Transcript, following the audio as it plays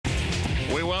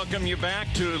We welcome you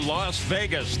back to Las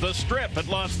Vegas, the Strip at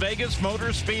Las Vegas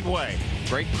Motor Speedway.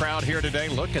 Great crowd here today.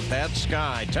 Look at that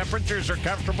sky. Temperatures are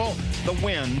comfortable. The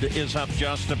wind is up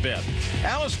just a bit.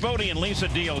 Bode and Leeza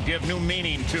Diehl give new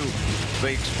meaning to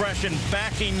the expression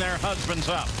backing their husbands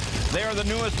up. They are the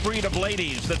newest breed of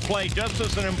ladies that play just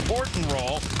as an important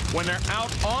role when they're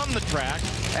out on the track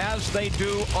as they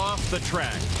do off the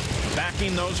track,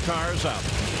 backing those cars up.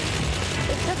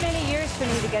 It took many years for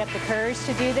me to get up the courage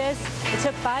to do this. It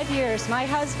took 5 years. My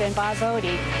husband,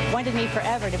 Bode, wanted me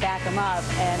forever to back him up,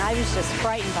 and I was just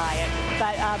frightened by it.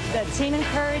 But the team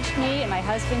encouraged me, and my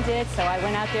husband did, so I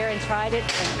went out there and tried it,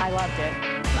 and I loved it.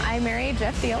 I married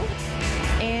Jeff Diehl,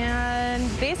 and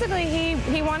basically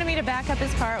he wanted me to back up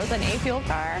his car. It was an A-fuel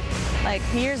car, like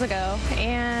years ago,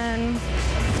 and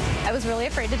I was really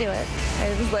afraid to do it. I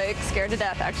was like scared to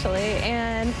death, actually,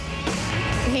 and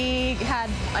he had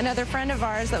another friend of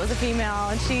ours that was a female,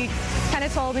 and she kind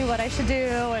of told me what I should do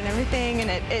and everything, and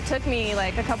it took me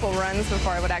like a couple runs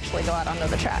before I would actually go out onto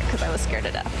the track because I was scared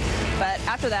to death. But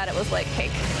after that, it was like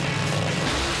cake.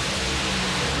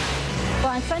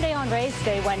 Well, on Sunday on race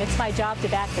day, when it's my job to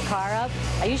back the car up,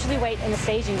 I usually wait in the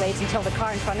staging lanes until the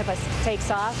car in front of us takes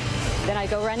off. Then I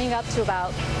go running up to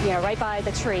about, right by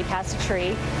the tree, past the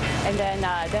tree, and then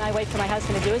I wait for my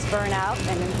husband to do his burnout,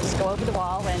 and then just go over the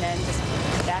wall and then just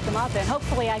back him up, and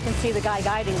hopefully I can see the guy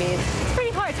guiding me. It's pretty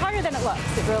hard. It's harder than it looks.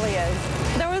 It really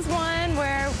is. There was one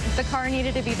where the car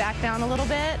needed to be backed down a little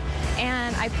bit,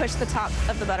 and I pushed the top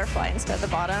of the butterfly instead of the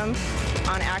bottom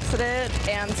on accident,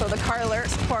 and so the car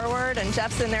lurched forward, and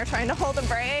Jeff's in there trying to hold the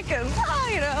brake, and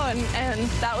and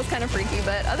that was kind of freaky.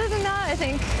 But other than that, I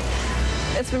think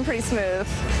it's been pretty smooth.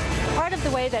 Part of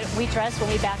the way that we dress when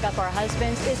we back up our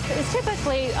husbands is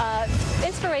typically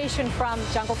inspiration from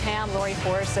Jungle Pam, Lori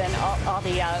Force, and all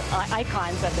the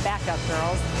icons of the backup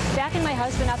girls. Backing my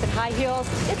husband up in high heels,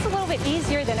 it's a little bit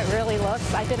easier than it really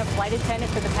looks. I've been a flight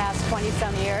attendant for the past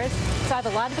 20-some years, so I have a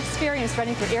lot of experience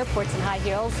running through airports in high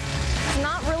heels. It's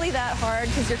not really that hard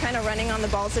because you're kind of running on the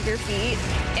balls of your feet,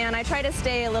 and I try to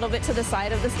stay a little bit to the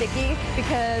side of the sticky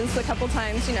because a couple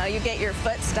times, you get your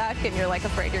foot stuck and you're like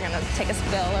afraid you're going to take a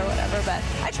spill or whatever, but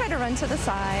I try to run to the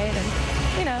side,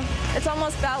 and it's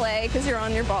almost ballet because you're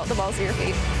on the balls of your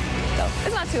feet, so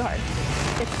it's not too hard.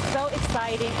 It's so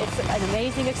exciting. It's an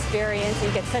amazing experience.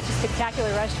 You get such a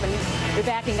spectacular rush when you're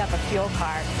backing up a fuel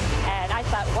car, and I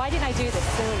thought, why didn't I do this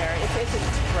sooner?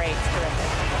 It's great. It's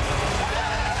terrific.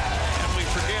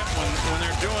 Forget when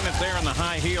they're doing it there in the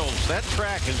high heels, that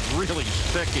track is really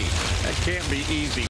sticky. That can't be easy.